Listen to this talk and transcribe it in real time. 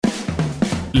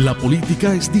La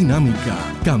política es dinámica,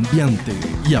 cambiante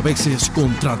y a veces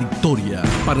contradictoria.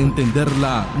 Para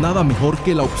entenderla, nada mejor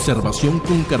que la observación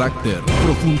con carácter,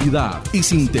 profundidad y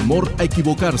sin temor a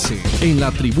equivocarse. En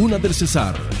la Tribuna del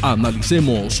Cesar,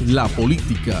 analicemos la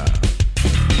política.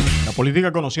 La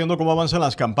política conociendo cómo avanzan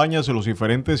las campañas de los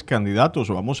diferentes candidatos.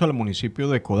 Vamos al municipio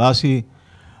de Codazzi.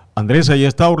 Andrés, ahí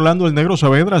está Orlando el Negro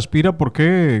Saavedra. ¿Aspira por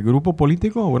qué grupo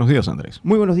político? Buenos días, Andrés.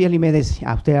 Muy buenos días, Limedes,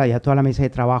 a usted y a toda la mesa de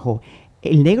trabajo.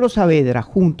 El Negro Saavedra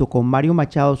junto con Mario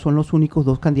Machado son los únicos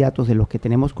dos candidatos de los que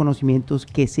tenemos conocimientos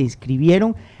que se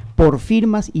inscribieron por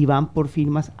firmas y van por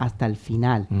firmas hasta el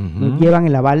final. No llevan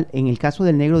el aval, en el caso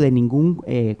del Negro, de ningún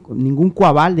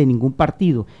coaval de ningún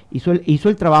partido. Hizo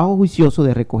el trabajo juicioso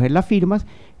de recoger las firmas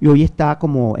y hoy está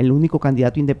como el único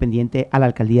candidato independiente a la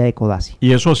alcaldía de Codazzi.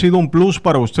 ¿Y eso ha sido un plus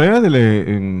para usted,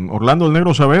 Orlando el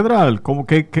Negro Saavedra?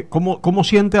 ¿Cómo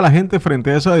siente a la gente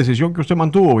frente a esa decisión que usted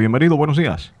mantuvo? Bienvenido, buenos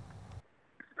días.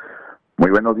 Muy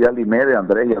buenos días, Limede,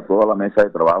 Andrés, y a toda la mesa de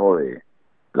trabajo de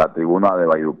la tribuna de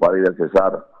Valledupar y del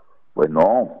Cesar. Pues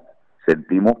no,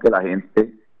 sentimos que la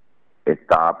gente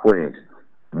está pues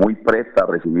muy presta a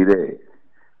recibir,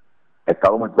 ha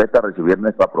estado muy presta a recibir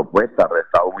nuestra propuesta, ha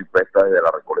estado muy presta desde la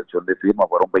recolección de firmas,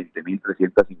 fueron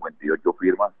 20.358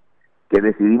 firmas que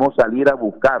decidimos salir a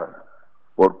buscar,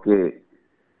 porque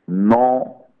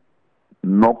no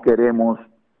queremos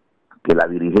que la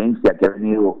dirigencia que ha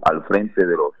venido al frente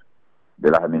de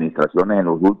las administraciones en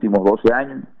los últimos 12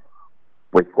 años,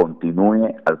 pues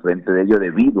continúe al frente de ello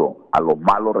debido a los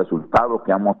malos resultados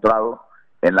que han mostrado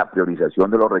en la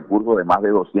priorización de los recursos de más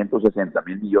de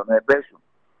 260.000 millones de pesos,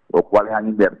 los cuales han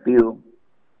invertido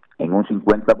en un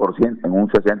 50%, en un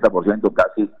 60%,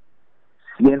 casi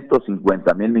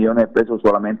 150.000 millones de pesos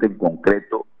solamente en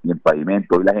concreto y en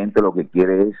pavimento. Hoy la gente lo que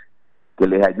quiere es que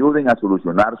les ayuden a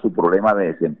solucionar su problema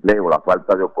de desempleo, la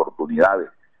falta de oportunidades,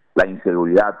 la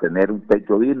inseguridad, tener un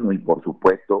techo digno y, por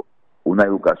supuesto, una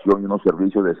educación y unos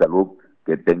servicios de salud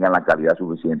que tengan la calidad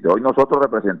suficiente. Hoy nosotros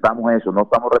representamos eso, no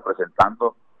estamos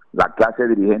representando la clase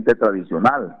dirigente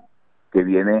tradicional que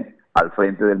viene al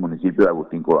frente del municipio de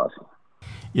Agustín Codazzi.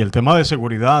 Y el tema de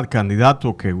seguridad,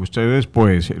 candidato, que ustedes,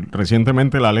 pues,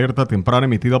 recientemente la alerta temprana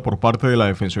emitida por parte de la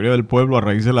Defensoría del Pueblo a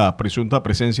raíz de la presunta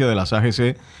presencia de las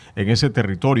AGC en ese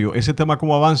territorio. ¿Ese tema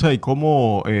cómo avanza y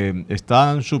cómo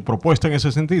está su propuesta en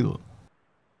ese sentido?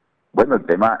 Bueno, el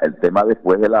tema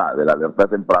después de la alerta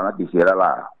temprana que hiciera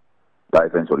la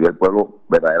Defensoría del Pueblo,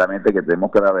 verdaderamente que tenemos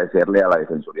que agradecerle a la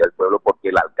Defensoría del Pueblo porque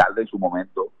el alcalde en su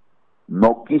momento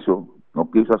no quiso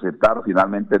aceptar,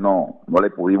 finalmente no le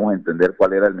pudimos entender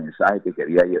cuál era el mensaje que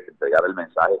quería entregar el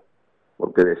mensaje,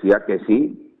 porque decía que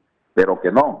sí, pero que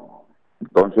no.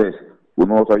 Entonces,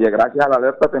 uno no sabía, gracias a la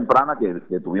alerta temprana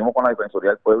que tuvimos con la Defensoría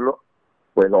del Pueblo,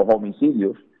 pues los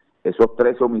homicidios, esos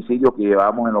 3 homicidios que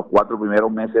llevamos en los 4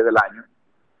 primeros meses del año,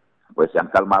 pues se han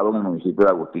calmado en el municipio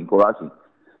de Agustín Codazzi.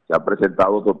 Se han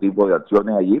presentado otro tipo de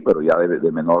acciones allí, pero ya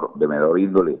de menor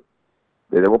índole.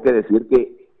 Le debo que decir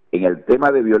que en el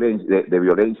tema de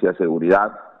violencia,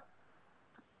 seguridad,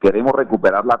 queremos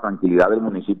recuperar la tranquilidad del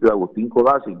municipio de Agustín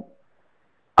Codazzi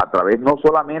a través no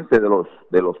solamente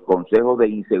de los consejos de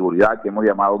inseguridad que hemos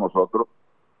llamado nosotros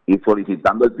y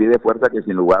solicitando el pie de fuerza que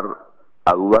sin lugar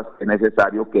a dudas es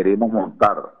necesario. Queremos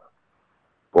montar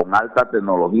con alta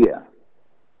tecnología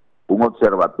un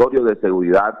observatorio de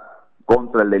seguridad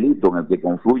contra el delito en el que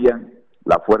confluyan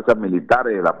las fuerzas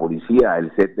militares, la policía,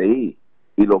 el CTI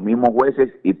y los mismos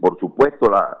jueces y por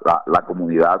supuesto la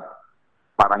comunidad,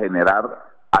 para generar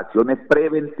acciones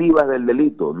preventivas del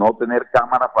delito, no tener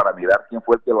cámaras para mirar quién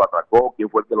fue el que lo atracó, quién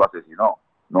fue el que lo asesinó.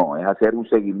 No, es hacer un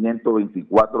seguimiento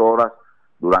 24 horas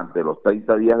durante los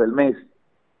 30 días del mes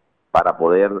para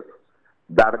poder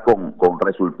dar con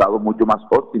resultados mucho más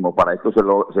óptimos. Para esto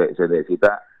se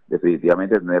necesita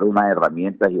definitivamente tener unas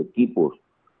herramientas y equipos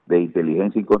de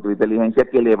inteligencia y contrainteligencia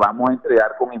que le vamos a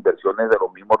entregar con inversiones de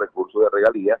los mismos recursos de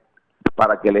regalías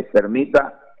para que les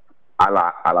permita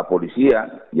a la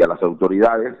policía y a las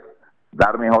autoridades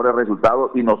dar mejores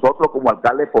resultados y nosotros como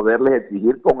alcaldes poderles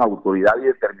exigir con autoridad y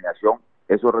determinación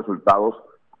esos resultados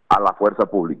a la fuerza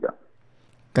pública.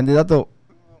 Candidato,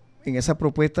 en esa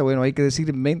propuesta, bueno, hay que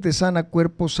decir mente sana,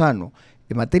 cuerpo sano.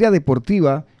 En materia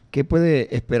deportiva, ¿qué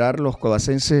puede esperar los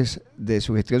codacenses de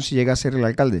su gestión si llega a ser el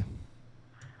alcalde?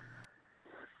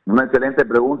 Una excelente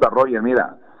pregunta, Roger.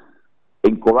 Mira,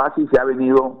 en Codazzi se ha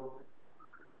venido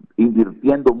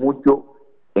invirtiendo mucho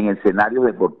en escenarios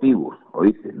deportivos,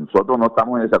 ¿oíste? Nosotros no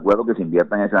estamos en desacuerdo que se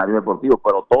invierta en escenarios deportivos,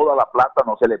 pero toda la plata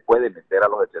no se le puede meter a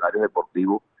los escenarios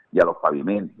deportivos y a los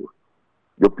pavimentos.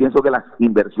 Yo pienso que las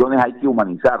inversiones hay que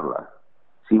humanizarlas.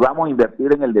 Si vamos a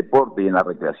invertir en el deporte y en la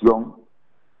recreación,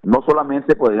 no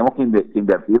solamente podríamos que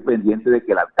invertir pendiente de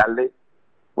que el alcalde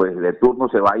pues de turno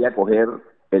se vaya a coger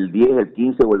el 10, el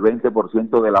 15 o el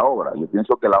 20% de la obra. Yo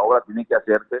pienso que la obra tiene que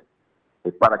hacerse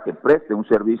es para que preste un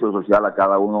servicio social a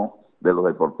cada uno de los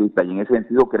deportistas, y en ese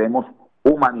sentido queremos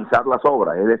humanizar las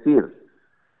obras, es decir,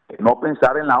 no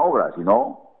pensar en la obra,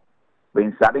 sino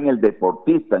pensar en el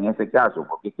deportista en este caso,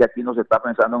 porque es que aquí no se está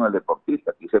pensando en el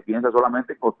deportista, aquí se piensa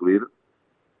solamente en construir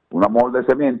una molde de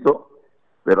cemento,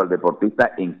 pero el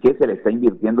deportista, ¿en qué se le está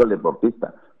invirtiendo el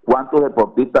deportista? ¿Cuántos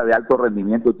deportistas de alto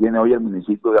rendimiento tiene hoy el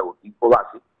municipio de Agustín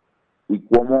Codazzi y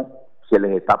cómo se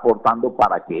les está aportando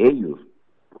para que ellos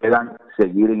puedan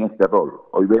seguir en este rol?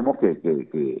 Hoy vemos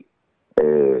que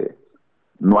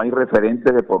no hay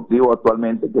referentes deportivos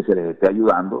actualmente que se les esté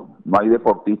ayudando, no hay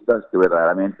deportistas que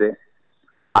verdaderamente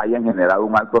hayan generado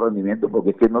un alto rendimiento,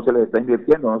 porque es que no se les está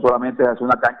invirtiendo, no solamente es hacer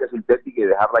una cancha sintética y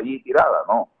dejarla allí tirada,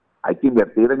 no, hay que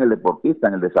invertir en el deportista,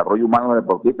 en el desarrollo humano del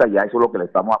deportista, ya eso es lo que le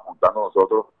estamos apuntando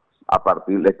nosotros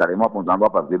le estaremos apuntando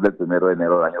a partir del 1 de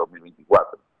enero del año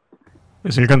 2024.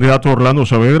 Es el candidato Orlando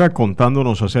Saavedra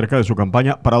contándonos acerca de su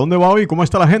campaña. ¿Para dónde va hoy? ¿Cómo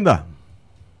está la agenda?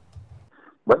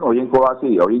 Bueno, hoy en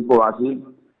Codazzi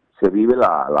se vive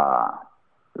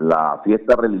la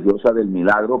fiesta religiosa del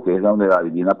Milagro, que es donde la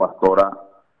divina pastora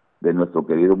de nuestro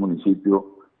querido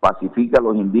municipio pacifica a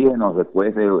los indígenas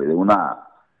después de una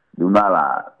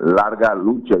larga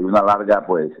lucha y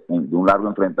de un largo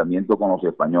enfrentamiento con los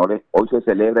españoles. Hoy se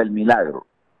celebra el Milagro.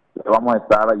 Entonces vamos a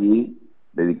estar allí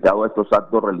dedicados a estos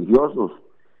actos religiosos,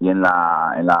 y en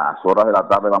las horas de la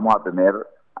tarde vamos a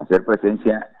hacer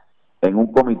presencia en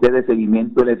un comité de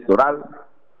seguimiento electoral,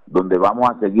 donde vamos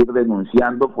a seguir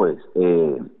denunciando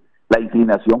la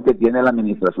inclinación que tiene la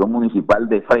administración municipal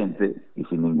de frente y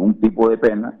sin ningún tipo de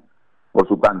pena por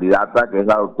su candidata, que es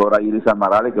la doctora Iris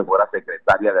Almarales, que fuera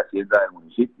secretaria de Hacienda del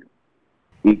municipio,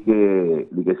 y que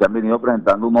se han venido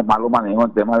presentando unos malos manejos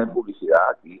en temas de publicidad.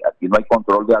 Aquí no hay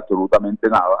control de absolutamente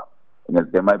nada en el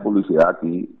tema de publicidad.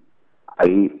 Aquí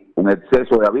hay un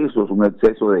exceso de avisos, un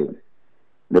exceso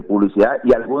de publicidad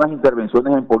y algunas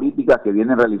intervenciones en política que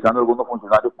vienen realizando algunos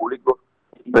funcionarios públicos,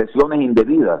 presiones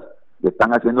indebidas que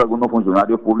están haciendo algunos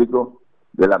funcionarios públicos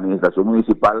de la administración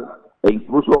municipal, e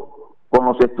incluso con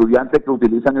los estudiantes que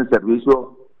utilizan el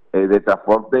servicio de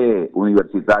transporte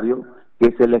universitario,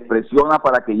 que se les presiona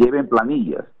para que lleven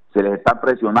planillas, se les está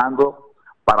presionando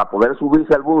para poder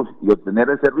subirse al bus y obtener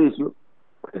el servicio.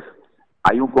 Pues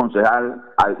hay un concejal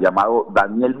llamado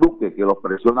Daniel Duque que los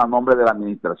presiona a nombre de la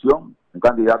administración, un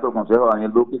candidato al consejo,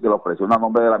 Daniel Duque, que los presiona a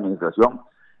nombre de la administración,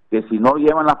 que si no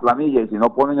llevan las planillas y si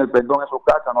no ponen el pendón en su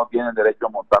casa, no tienen derecho a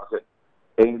montarse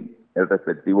en el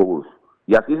respectivo bus.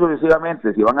 Y así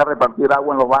sucesivamente, si van a repartir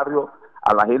agua en los barrios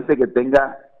a la gente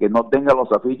que no tenga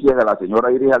los afiches de la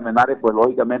señora Iris Almenares, pues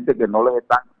lógicamente que no les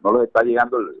está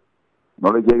llegando,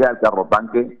 no les llega el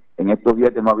carrotanque en estos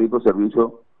días que no ha habido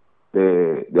servicio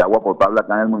de agua potable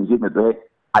acá en el municipio. Entonces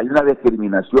hay una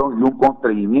discriminación y un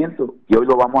constreñimiento que hoy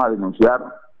lo vamos a denunciar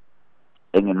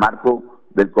en el marco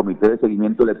del comité de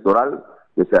seguimiento electoral,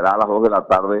 que será a las 2 de la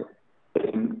tarde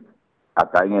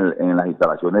acá en las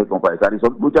instalaciones de Compadezar. Y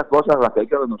son muchas cosas las que hay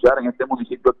que denunciar en este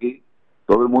municipio. Aquí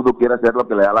todo el mundo quiere hacer lo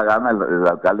que le da la gana. El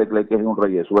alcalde cree que es un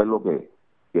reyesuelo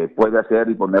que puede hacer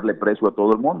y ponerle precio a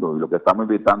todo el mundo, y lo que estamos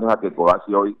invitando es a que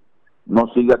Codazzi hoy no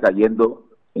siga cayendo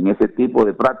en ese tipo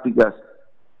de prácticas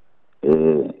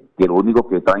que lo único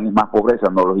que traen es más pobreza.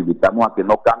 Nos los invitamos a que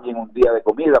no cambien un día de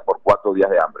comida por 4 días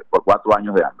de hambre, por 4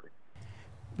 años de hambre.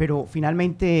 Pero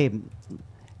finalmente,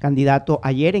 candidato,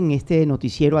 ayer en este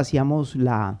noticiero hacíamos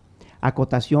la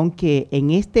acotación que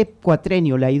en este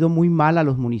cuatrenio le ha ido muy mal a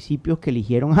los municipios que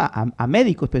eligieron a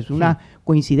médicos, pues es una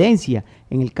coincidencia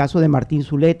en el caso de Martín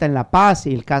Zuleta en La Paz,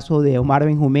 el caso de Omar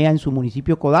Benjumea en su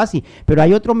municipio Codazzi, pero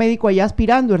hay otro médico allá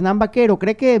aspirando, Hernán Vaquero.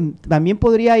 ¿Cree que también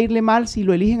podría irle mal si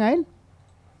lo eligen a él?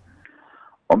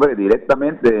 Hombre,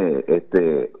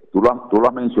 directamente, tú lo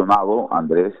has mencionado,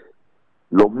 Andrés,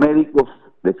 los médicos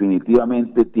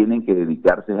definitivamente tienen que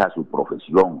dedicarse a su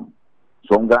profesión.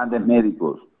 Son grandes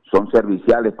médicos, son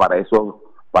serviciales, para eso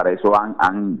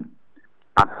han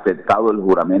aceptado el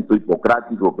juramento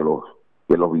hipocrático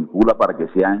que los vincula para que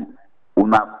sean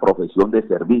una profesión de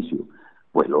servicio.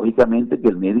 Pues lógicamente que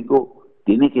el médico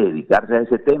tiene que dedicarse a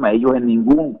ese tema. Ellos en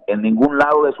ningún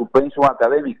lado de su pensum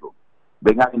académico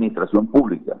ven administración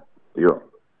pública.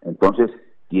 Entonces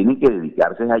tienen que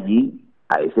dedicarse allí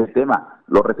a ese tema.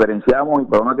 Lo referenciamos, y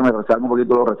perdona que me resalga un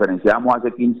poquito, lo referenciamos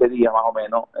hace 15 días más o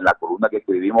menos en la columna que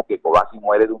escribimos, que Codazzi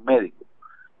muere de un médico.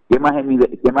 ¿Qué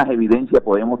más evidencia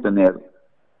podemos tener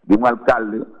de un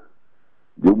alcalde,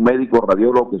 de un médico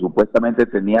radiólogo que supuestamente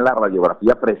tenía la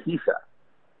radiografía precisa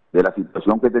de la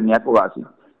situación que tenía Codazzi,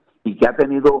 y que ha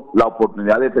tenido la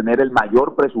oportunidad de tener el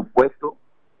mayor presupuesto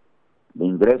de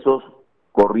ingresos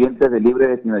corrientes de libre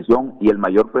destinación y el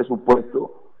mayor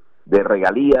presupuesto de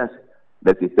regalías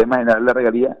del Sistema General de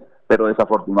Regalías, pero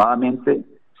desafortunadamente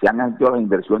se han hecho las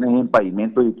inversiones en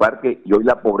pavimentos y parques y hoy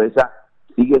la pobreza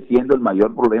sigue siendo el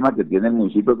mayor problema que tiene el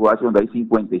municipio de Codazzi, donde hay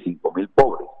 55,000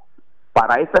 pobres.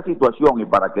 Para esta situación y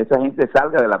para que esa gente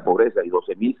salga de la pobreza y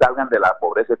 12,000 salgan de la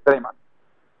pobreza extrema,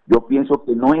 yo pienso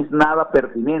que no es nada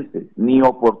pertinente ni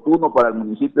oportuno para el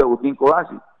municipio de Agustín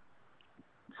Codazzi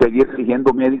seguir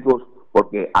eligiendo médicos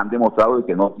porque han demostrado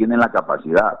que no tienen la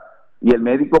capacidad. Y el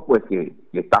médico pues que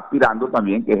está aspirando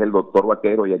también, que es el doctor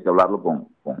Vaquero, y hay que hablarlo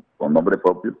con nombre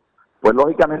propio, pues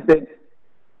lógicamente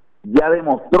ya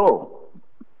demostró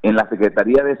en la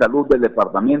Secretaría de Salud del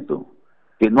departamento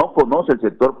que no conoce el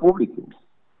sector público,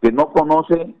 que no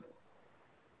conoce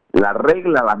las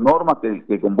reglas, las normas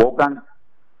que convocan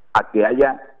a que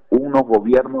haya unos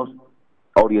gobiernos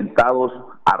orientados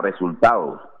a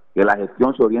resultados, que la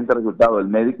gestión se oriente a resultados. El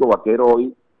médico Vaquero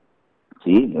hoy,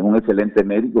 sí, es un excelente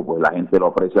médico, pues la gente lo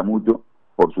aprecia mucho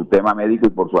por su tema médico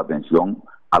y por su atención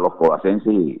a los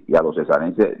codacenses y a los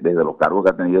cesarenses desde los cargos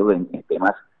que ha tenido en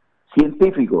temas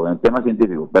científicos,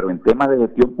 pero en temas de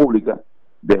gestión pública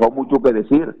dejó mucho que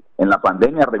decir. En la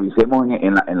pandemia, revisemos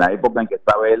en la época en que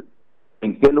estaba él,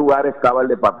 en qué lugar estaba el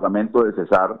departamento de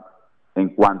Cesar en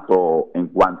cuanto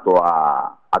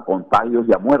a contagios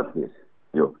y a muertes.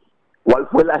 ¿Cuál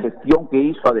fue la gestión que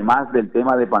hizo, además del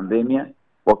tema de pandemia,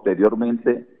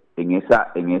 posteriormente en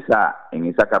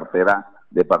esa cartera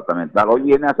departamental? Hoy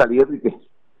viene a salir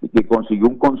y que consiguió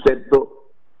un concepto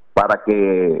para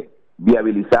que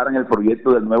viabilizaran el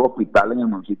proyecto del nuevo hospital en el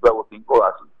municipio de Agustín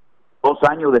Codazzi, 2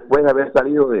 años después de haber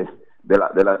salido de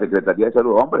la Secretaría de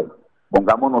Salud. Hombre,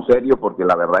 pongámonos serios, porque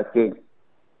la verdad es que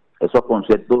esos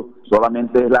conceptos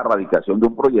solamente es la radicación de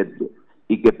un proyecto,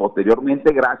 y que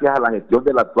posteriormente, gracias a la gestión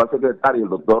del actual secretario, el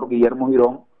doctor Guillermo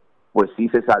Girón, pues sí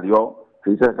se sacó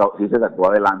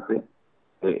adelante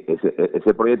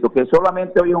ese proyecto, que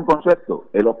solamente hoy es un concepto.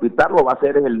 El hospital lo va a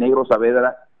hacer es el Negro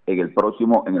Saavedra en el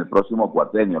próximo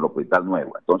cuatrenio, el hospital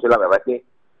nuevo. Entonces la verdad es que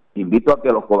invito a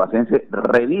que los codacenses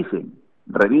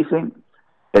revisen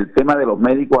el tema de los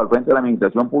médicos al frente de la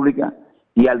administración pública,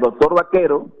 y al doctor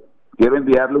Vaquero quiero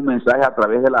enviarle un mensaje a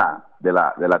través de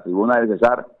la tribuna del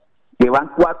Cesar, que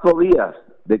van 4 días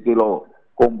de que lo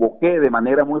convoqué de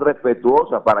manera muy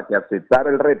respetuosa para que aceptara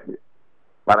el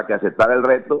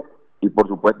reto, y por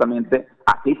supuestamente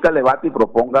asista al debate y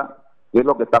proponga qué es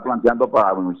lo que está planteando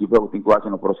para el municipio de Agustín Codazzi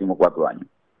en los próximos 4 años.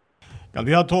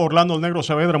 Candidato Orlando el Negro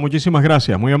Saavedra, muchísimas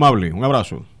gracias, muy amable, un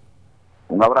abrazo.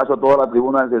 Un abrazo a toda la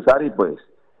tribuna del Cesar, y pues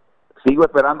sigo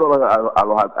esperando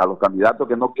a los candidatos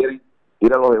que no quieren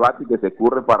ir a los debates y que se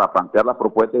curren para plantear las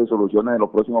propuestas y soluciones en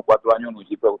los próximos 4 años en el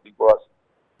municipio de Agustín Codazzi.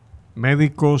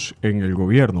 Médicos en el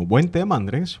gobierno, buen tema,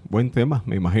 Andrés, buen tema.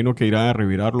 Me imagino que irán a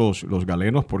revirar los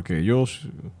galenos, porque ellos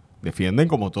defienden,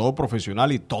 como todo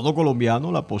profesional y todo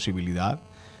colombiano, la posibilidad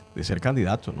de ser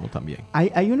candidato, ¿no? También.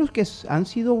 Hay unos que han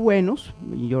sido buenos.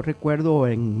 Yo recuerdo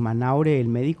en Manaure el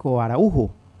médico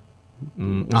Araujo.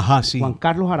 Sí. Juan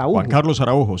Carlos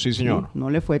Araujo, sí, señor. Sí, no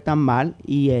le fue tan mal.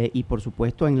 Y por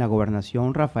supuesto en la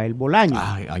gobernación Rafael Bolaño.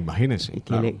 Imagínense.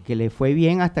 Que le fue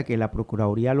bien hasta que la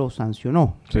Procuraduría lo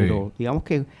sancionó. Sí. Pero digamos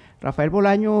que Rafael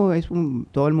Bolaño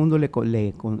todo el mundo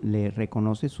le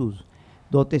reconoce sus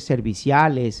dotes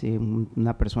serviciales,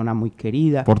 una persona muy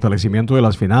querida. Fortalecimiento de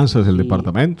las finanzas del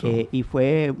departamento. Y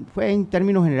fue en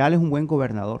términos generales un buen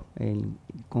gobernador.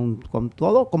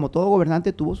 Como todo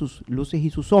gobernante tuvo sus luces y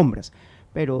sus sombras,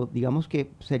 pero digamos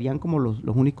que serían como los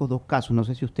únicos 2 casos. No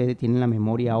sé si ustedes tienen la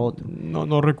memoria otro.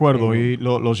 No recuerdo, y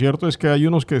lo cierto es que hay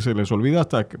unos que se les olvida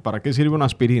hasta para qué sirve una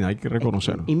aspirina, hay que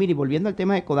reconocerlo. Y mire, volviendo al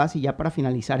tema de Codazzi, ya para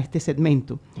finalizar este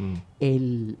segmento,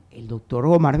 el doctor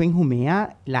Omar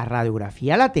Benjumea, la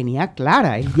radiografía la tenía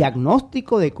clara, el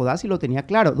diagnóstico de Codazzi lo tenía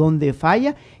claro. Donde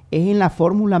falla es en la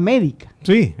fórmula médica.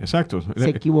 Sí, exacto. Se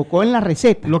equivocó en la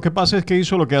receta. Lo que pasa es que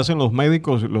hizo lo que hacen los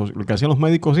médicos, lo que hacían los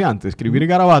médicos de antes, escribir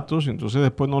garabatos, entonces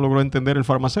después no logró entender el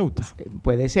farmacéutico.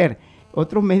 Puede ser.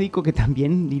 Otro médico que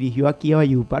también dirigió aquí a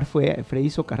Valledupar fue Freddy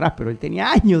Socarrás, pero él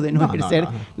tenía años de no ejercer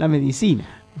la medicina.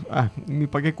 Ni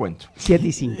para qué cuento.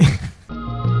 7:05.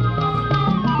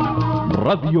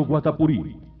 Radio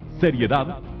Guatapurí,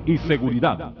 seriedad y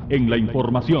seguridad en la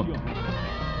información.